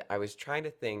 and I was trying to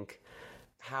think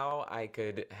how I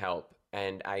could help.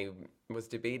 And I was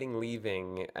debating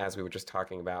leaving, as we were just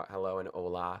talking about hello and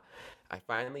hola. I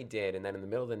finally did. And then in the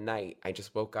middle of the night, I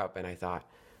just woke up and I thought,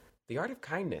 The Art of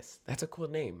Kindness, that's a cool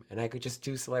name. And I could just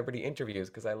do celebrity interviews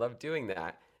because I love doing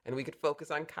that. And we could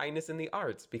focus on kindness in the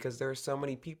arts because there are so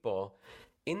many people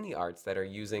in the arts that are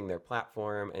using their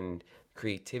platform and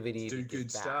creativity to do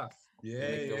good stuff.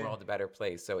 Make the world a better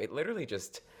place. So it literally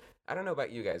just I don't know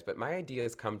about you guys, but my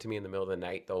ideas come to me in the middle of the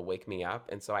night. They'll wake me up.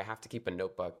 And so I have to keep a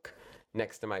notebook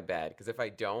next to my bed. Because if I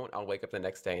don't, I'll wake up the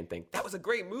next day and think, that was a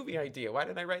great movie idea. Why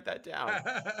didn't I write that down?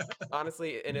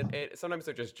 Honestly, and it sometimes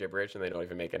they're just gibberish and they don't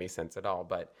even make any sense at all.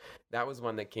 But that was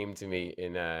one that came to me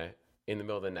in the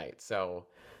middle of the night. So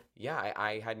yeah,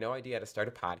 I had no idea how to start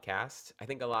a podcast. I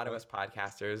think a lot of us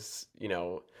podcasters,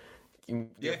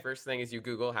 your first thing is you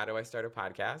Google, how do I start a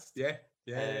podcast? Yeah.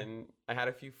 And I had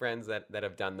a few friends that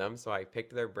have done them, so I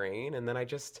picked their brain, and then I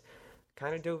just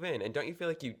kind of dove in. And don't you feel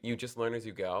like you just learn as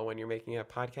you go when you're making a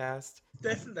podcast?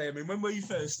 Definitely. I mean, when we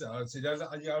first started, I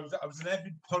was an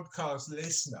avid podcast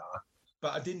listener,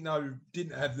 but I didn't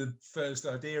have the first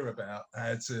idea about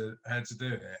how to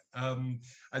do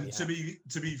it.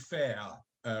 To be fair,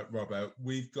 Robert,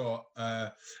 we've got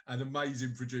an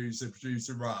amazing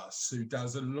producer Russ, who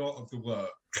does a lot of the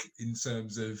work in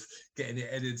terms of getting it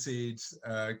edited,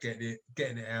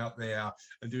 getting it out there,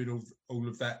 and doing all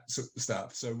of that sort of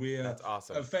stuff. So that's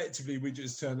awesome. Effectively, we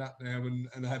just turn up now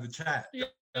and have a chat. Yeah.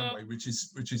 Which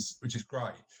is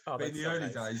great. Oh, but in the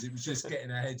early days, it was just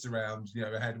getting our heads around,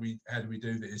 how do we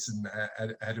do this, and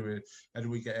how do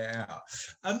we get it out?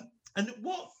 And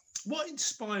what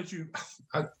inspired you?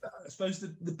 I suppose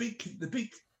the big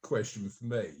question for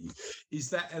me is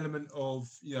that element of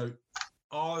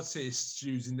artists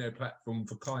using their platform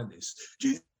for kindness.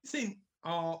 Do you think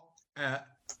art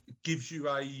gives you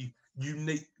a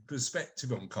unique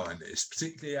perspective on kindness,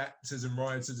 particularly actors and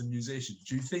writers and musicians?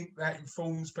 Do you think that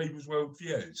informs people's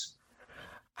worldviews?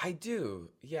 I do,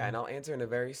 yeah, and I'll answer in a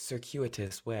very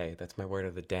circuitous way. That's my word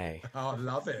of the day. Oh, I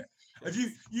love it. Have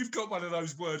you've got one of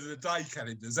those word of the day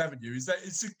calendars, haven't you? Is that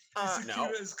it's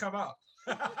circuitous come up?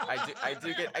 I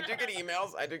do get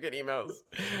emails.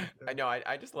 I know.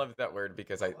 I just love that word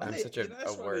because I'm such a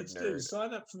word nerd.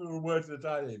 Sign up for the word of the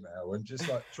day email and just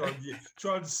like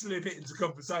try and slip it into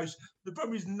conversation. The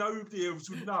problem is nobody else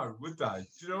would know, would they?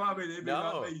 Do you know what I mean? It'd be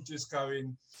like me just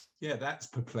going, yeah, that's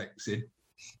perplexing.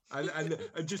 And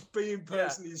just being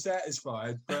personally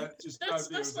satisfied, but just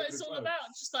that's what it's all about,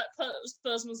 just like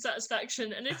personal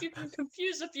satisfaction. And if you can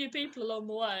confuse a few people along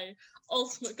the way,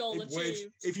 ultimate goal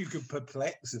achieved. If you can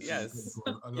perplex a few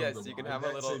people along the you way, can have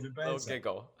a little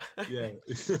giggle. Yeah,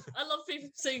 I love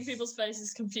seeing people's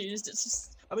faces confused. It's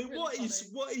just. I mean, really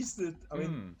what is the? I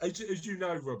mean, as you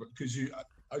know, Robert, because you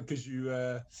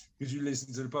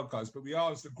listen to the podcast, but we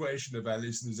ask the question of our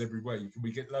listeners every week, and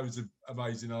we get loads of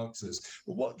amazing answers.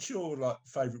 But what's your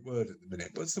favourite word at the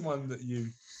minute? What's the one that you?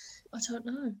 I don't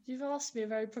know. You've asked me a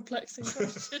very perplexing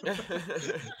question.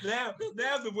 now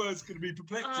the word's going to be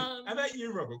perplexing. How about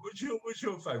you, Robert? What's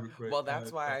your favourite word? Well,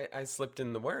 that's why I slipped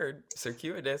in the word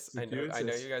circuitous. I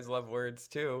know you guys love words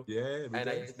too. Yeah,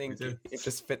 I think it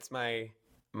just fits my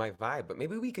vibe. But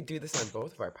maybe we could do this on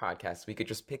both of our podcasts. We could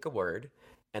just pick a word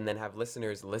and then have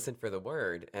listeners listen for the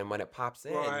word, and when it pops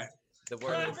in, the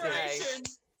word will say.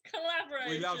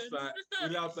 Collaboration. We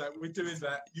love that. We're doing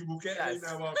that. You will get an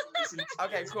email after this interview.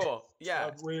 Okay, cool. Yeah.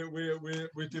 We're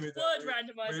doing that. Word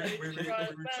randomization. We're doing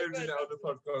that on the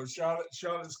podcast.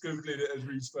 Charlotte's Googling it as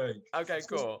we speak. Okay,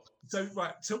 cool. So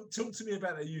talk to me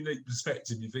about a unique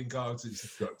perspective you think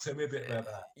artists have got. Tell me a bit about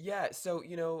that. Yeah, so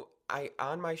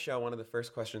on my show, one of the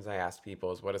first questions I ask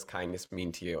people is, what does kindness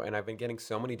mean to you? And I've been getting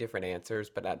so many different answers,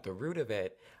 but at the root of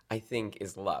it, I think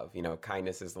is love.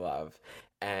 Kindness is love.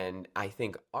 And I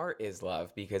think art is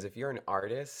love, because if you're an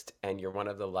artist and you're one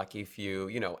of the lucky few,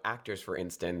 actors, for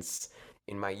instance,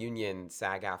 in my union,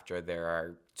 SAG-AFTRA, there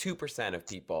are 2% of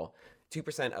people.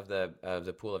 2% of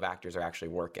the pool of actors are actually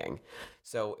working.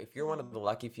 So if you're one of the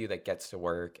lucky few that gets to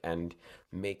work and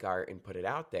make art and put it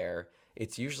out there,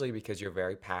 it's usually because you're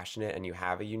very passionate and you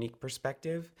have a unique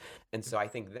perspective. And so I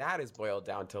think that is boiled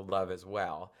down to love as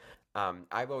well.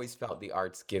 I've always felt the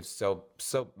arts give so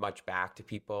much back to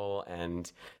people,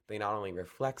 and they not only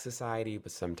reflect society,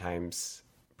 but sometimes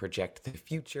project the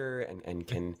future and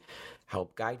can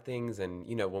help guide things. And,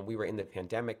 when we were in the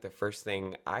pandemic, the first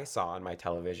thing I saw on my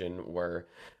television were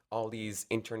all these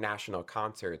international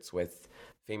concerts with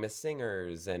famous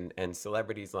singers and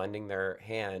celebrities lending their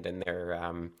hand and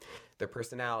their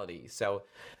personality. So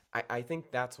I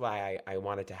think that's why I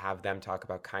wanted to have them talk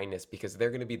about kindness, because they're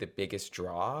going to be the biggest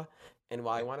draw. And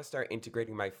while I want to start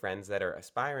integrating my friends that are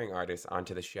aspiring artists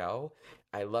onto the show,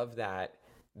 I love that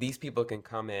these people can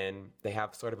come in, they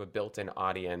have sort of a built-in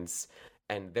audience,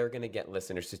 and they're going to get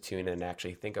listeners to tune in and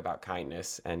actually think about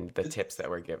kindness and the tips that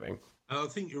we're giving. I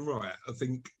think you're right. I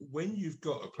think when you've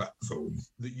got a platform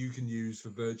that you can use for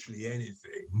virtually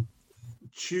anything,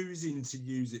 choosing to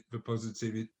use it for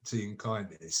positivity and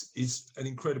kindness is an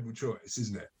incredible choice,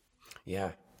 isn't it?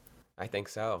 Yeah, I think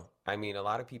so. I mean, a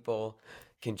lot of people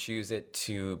can choose it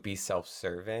to be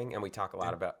self-serving. And we talk a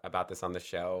lot about this on the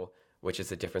show, which is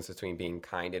the difference between being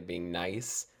kind and being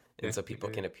nice. And so people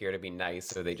can appear to be nice,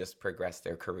 so they just progress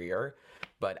their career.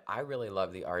 But I really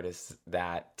love the artists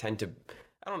that tend to,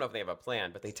 I don't know if they have a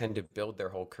plan, but they tend to build their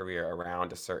whole career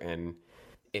around a certain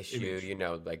issue. You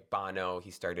know, like Bono, he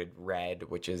started Red,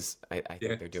 which is, I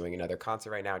think they're doing another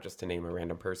concert right now, just to name a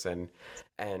random person.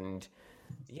 And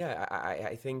yeah,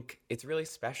 I think it's really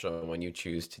special when you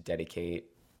choose to dedicate,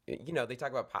 you know, they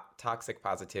talk about toxic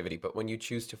positivity, but when you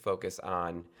choose to focus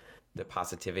on the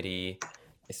positivity,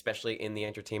 especially in the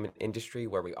entertainment industry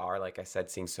where we are, like I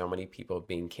said, seeing so many people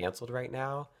being canceled right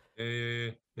now.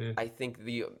 I think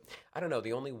I don't know,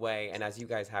 the only way, and as you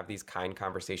guys have these kind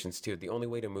conversations too, the only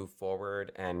way to move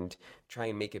forward and try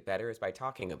and make it better is by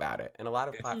talking about it. And a lot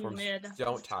of platforms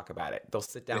don't talk about it. They'll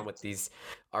sit down with these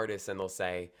artists and they'll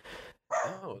say,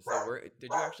 oh, so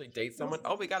did you actually date someone?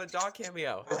 Oh, we got a dog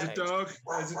cameo. There's a dog.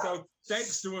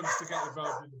 Dexter wants to get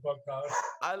involved in the podcast.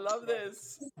 I love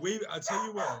this. I tell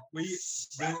you what,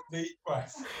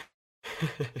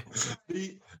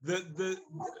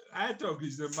 our dog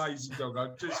is an amazing dog.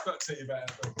 I've just got to tell you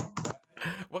about our dog.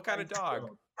 What kind of dog?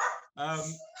 What kind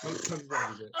of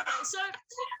dog is it? Okay, so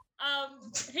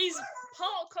he's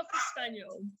part Cocker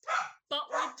Spaniel, but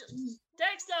with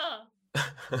Dexter.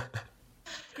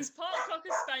 He's part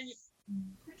Cocker Spaniel.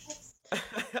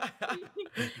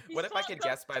 What if I could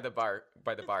guess by the bark?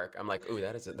 I'm like, ooh,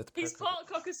 that's He's part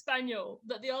Cocker Spaniel,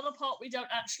 but the other part we don't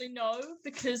actually know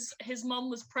because his mum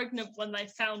was pregnant when they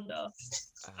found her,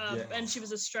 and she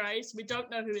was a stray, so we don't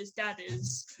know who his dad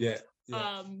is. Yeah.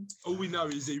 All we know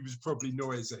is he was probably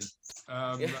noisy.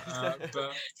 But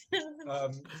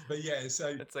yeah, so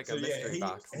it's like a mystery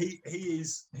box. He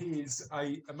is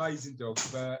a amazing dog,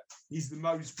 but he's the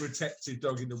most protected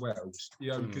dog in the world.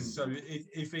 You know, because so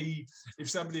if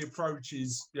somebody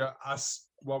approaches us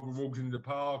while we're walking in the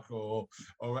park or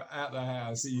out the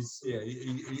house, he's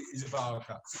a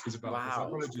barker. He's a barker. Wow. So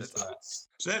apologies for that.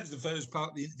 So that was the first part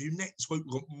of the interview. Next week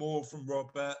we've got more from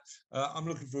Robert. I'm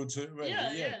looking forward to it. Really.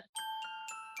 Yeah.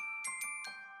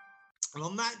 And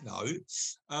on that note,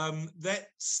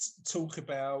 let's talk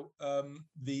about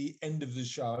the end of the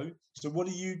show. So what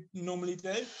do you normally do?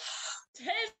 It's the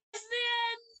end.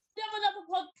 Another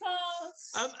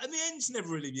podcast. And the end's never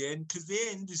really the end, because the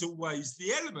end is always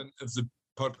the element of the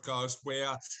podcast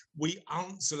where we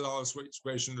answer last week's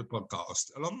question of the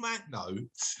podcast. And on that note,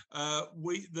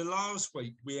 the last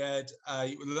week we had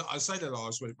I say the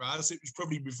last week, but it was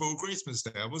probably before Christmas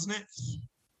now, wasn't it?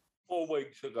 4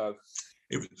 weeks ago.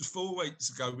 It was 4 weeks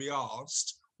ago we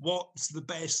asked, what's the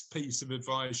best piece of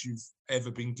advice you've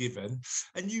ever been given?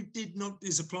 And you did not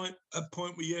disappoint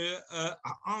with your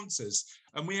answers.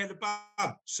 And we had a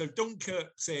bunch. So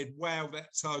Dunkirk said, wow,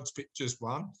 that's hard to pick just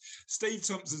one. Steve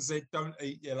Thompson said, don't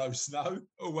eat yellow snow.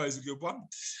 Always a good one.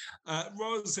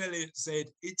 Rose Elliott said,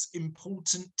 it's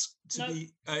important to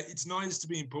be, it's nice to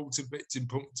be important, but it's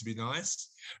important to be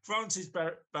nice. Francis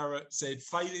Barrett said,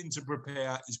 failing to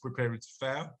prepare is preparing to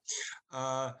fail.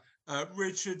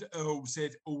 Richard Earl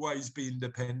said, always be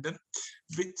independent.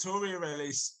 Victoria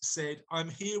Ellis said, I'm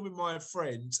here with my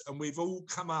friends and we've all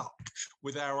come up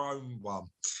with our own one.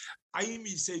 Amy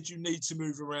said, you need to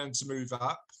move around to move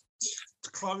up.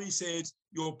 Chloe said,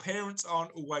 your parents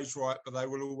aren't always right, but they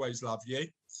will always love you.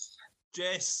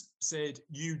 Jess said,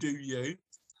 you do you.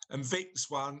 And Vic's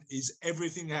one is,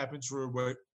 everything happens for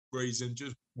a reason,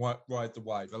 just ride the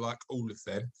wave. I like all of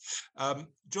them.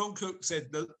 John Cook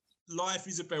said that life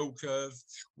is a bell curve.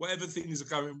 Whatever things are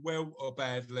going well or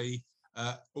badly,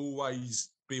 always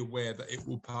be aware that it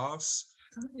will pass.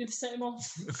 You've set him off.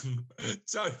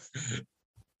 So,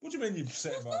 what do you mean you've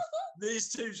set him off? These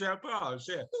two shall pass,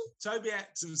 yeah. Toby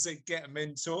Atson said, get a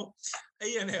mentor.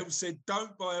 Ian L said,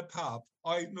 don't buy a pub.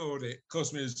 I ignored it.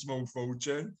 Cost me a small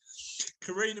fortune.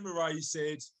 Karina Murray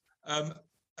said,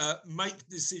 make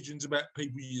decisions about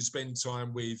people you spend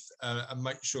time with and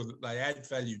make sure that they add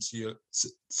value to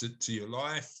your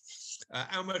life.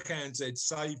 Al McCann said,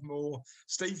 save more.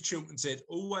 Steve Chilton said,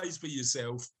 always be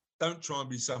yourself. Don't try and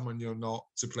be someone you're not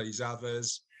to please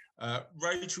others.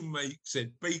 Rachel Meek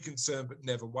said, be concerned but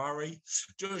never worry.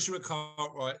 Joshua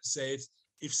Cartwright said,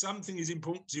 if something is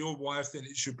important to your wife, then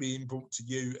it should be important to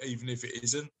you, even if it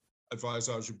isn't. Advice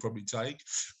I should probably take.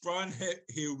 Brian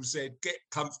Hill said, get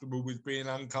comfortable with being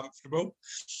uncomfortable.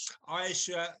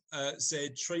 Aisha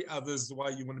said, treat others the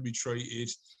way you want to be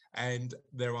treated, and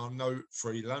there are no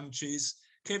free lunches.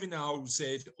 Kevin Hull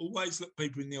said, always look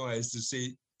people in the eyes to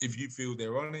see if you feel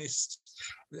they're honest.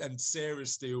 And Sarah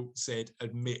Steele said,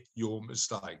 admit your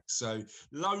mistakes. So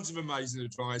loads of amazing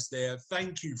advice there.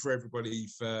 Thank you for everybody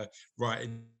for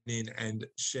writing in and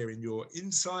sharing your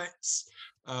insights.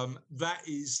 That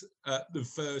is the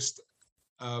first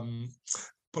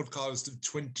podcast of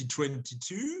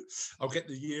 2022. I'll get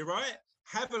the year right.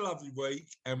 Have a lovely week,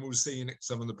 and we'll see you next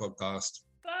time on the podcast.